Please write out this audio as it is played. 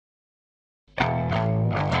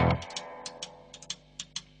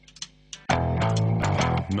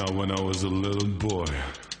Now when I was a little boy,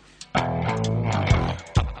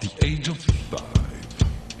 at the age of 5,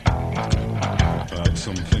 I had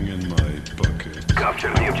something in my pocket.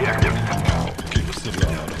 Capture the objective. Keeps a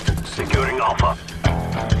lot of folks Securing Alpha.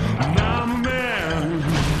 now, man.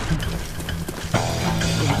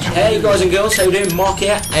 Hey guys and girls, how you doing? Mark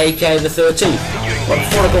here, aka the 13. Well,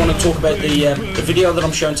 before I go on and talk about the video that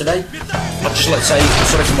I'm showing today, I'd just like to say I'm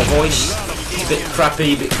sorry for my voice. It's a bit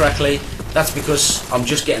crappy, a bit crackly. That's because I'm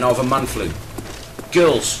just getting over man flu.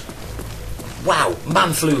 Girls, wow,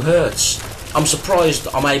 man flu hurts. I'm surprised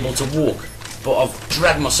I'm able to walk, but I've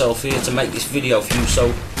dragged myself here to make this video for you,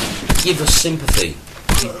 so give us sympathy.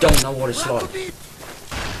 You don't know what it's like.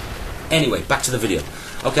 Anyway, back to the video.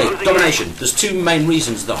 Okay, Domination. There's two main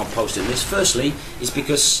reasons that I'm posting this. Firstly, is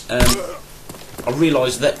because I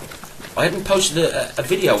realised that I hadn't posted a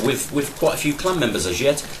video with quite a few clan members as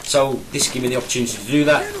yet, so this gave me the opportunity to do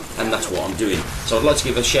that, and that's what I'm doing. So I'd like to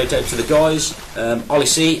give a shout out to the guys, Ollie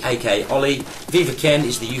C, aka Ollie, Viva Ken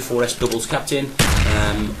is the U4S doubles captain,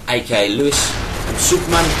 aka Lewis, and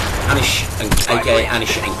Superman, Anish, and aka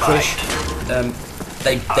Anish and Krish.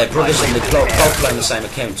 They're brothers and they both play on the same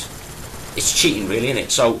account. It's cheating really, isn't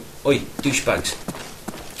it? So, oi, douchebags,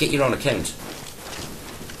 get your own account.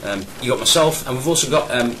 You got myself, and we've also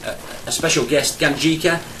got a special guest,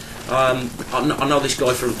 Ganjika. I know this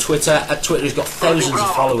guy from Twitter. At Twitter he's got thousands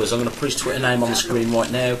of followers. I'm going to put his Twitter name on the screen right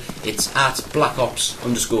now. It's at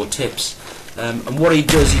blackops_tips. And what he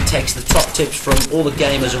does, he takes the top tips from all the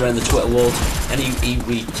gamers around the Twitter world, and he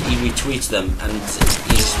retweets them, and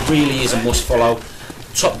he really is a must follow.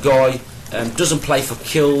 Top guy. Doesn't play for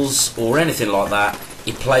kills or anything like that.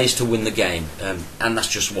 He plays to win the game, and that's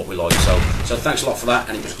just what we like. So thanks a lot for that,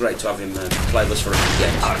 and it was great to have him play with us for a few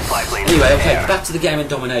games. Anyway, okay, back to the game of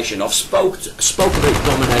Domination. I've spoke about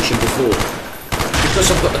Domination before. Because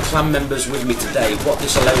I've got the clan members with me today, what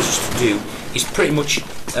this allows us to do is pretty much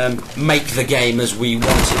make the game as we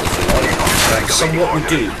want it, if you like. So what we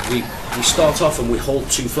do, we start off and we hold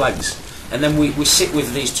two flags, and then we sit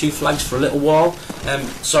with these two flags for a little while.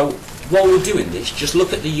 So while we're doing this, just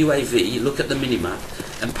look at the UAV, look at the minimap,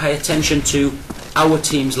 and pay attention to our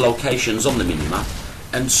team's locations on the minimap,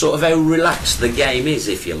 and sort of how relaxed the game is,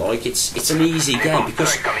 if you like. It's an easy game,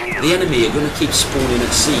 because the enemy are going to keep spawning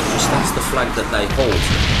at sea, because that's the flag that they hold.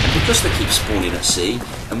 And because they keep spawning at sea,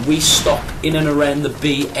 and we stop in and around the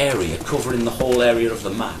B area, covering the whole area of the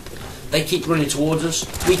map, they keep running towards us,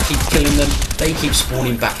 we keep killing them, they keep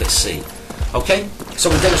spawning back at sea. Okay, so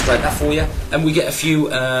we'll demonstrate that for you, and we get a few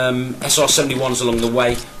SR-71s along the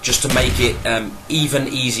way, just to make it even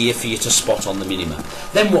easier for you to spot on the minimap.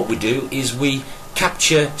 Then what we do is we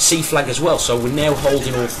capture C flag as well, so we're now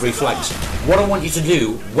holding all three flags. What I want you to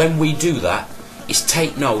do when we do that is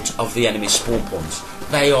take note of the enemy spawn points.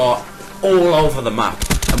 They are all over the map,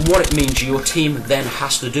 and what it means your team then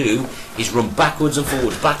has to do is run backwards and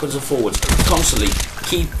forwards, constantly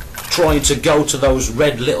keep trying to go to those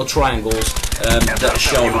red little triangles that are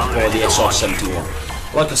shown by the SR-71.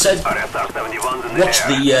 Like I said, watch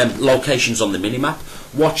the locations on the minimap,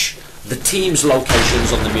 watch the team's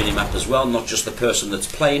locations on the minimap as well, not just the person that's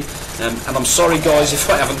playing. And I'm sorry guys if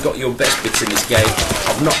I haven't got your best bits in this game.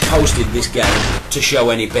 I've not posted this game to show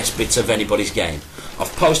any best bits of anybody's game.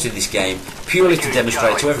 I've posted this game purely to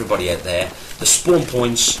demonstrate to everybody out there the spawn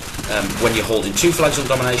points when you're holding two flags on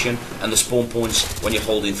Domination, and the spawn points when you're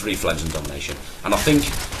holding three flags on Domination. And I think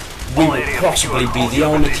we will possibly be the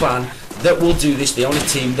only clan that will do this, the only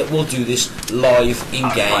team that will do this live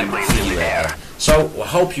in-game for you out there. So I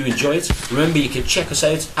hope you enjoy it. Remember, you can check us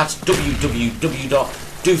out at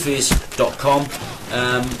www.doofus.com.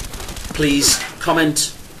 Please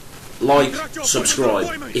comment, like,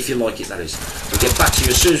 subscribe if you like it, that is. We'll get back to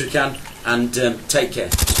you as soon as we can, and take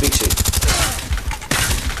care. Speak soon.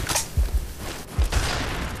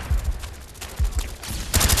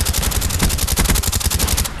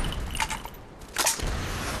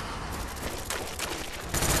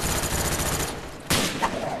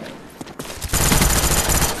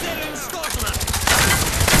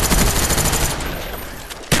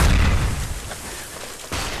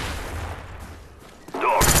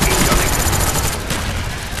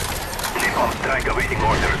 Awaiting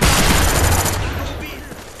orders.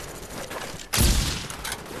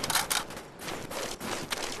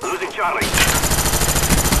 Losing Charlie.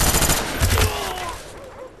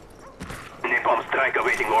 Napalm strike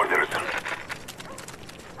awaiting orders.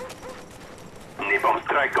 Napalm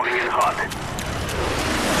strike coming in hot.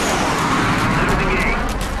 Losing A.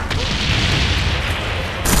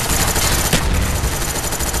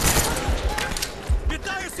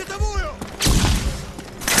 Питаю световую!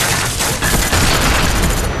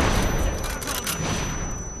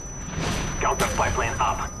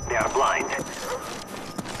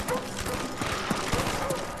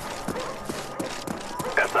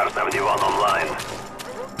 SR-71 online.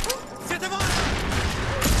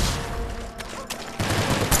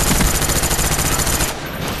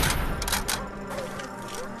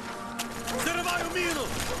 Взрываю мину!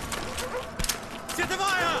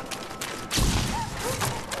 Световая!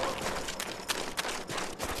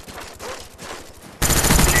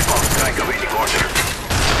 Napalm strike awaiting orders.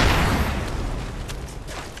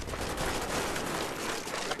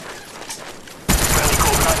 Friendly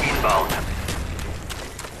Cobra inbound.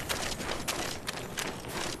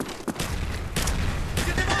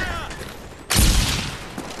 Световая!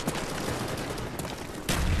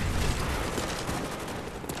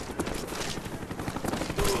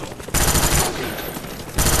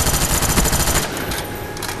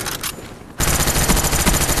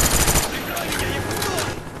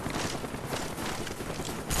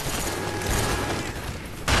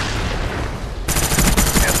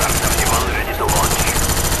 SR-71 ready to launch.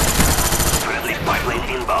 Friendly spy plane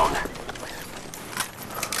inbound.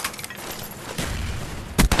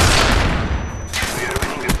 We are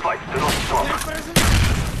winning this fight. Do not stop.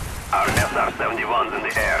 Our SR-71's in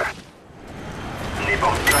the air.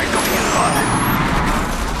 Napalm strike coming in hot.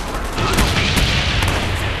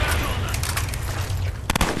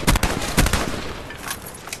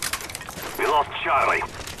 We lost Charlie.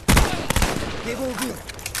 Его убил!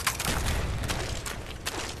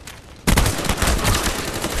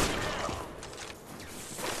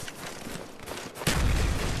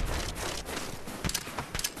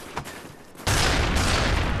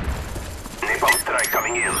 Napalm strike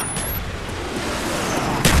coming in.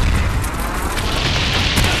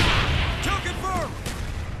 Kill confirmed!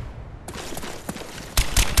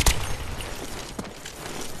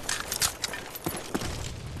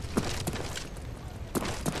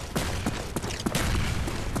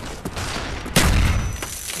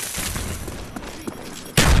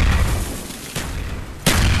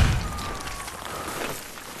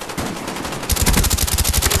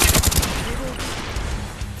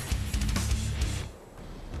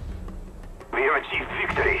 We have achieved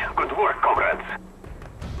victory. Good work, comrades.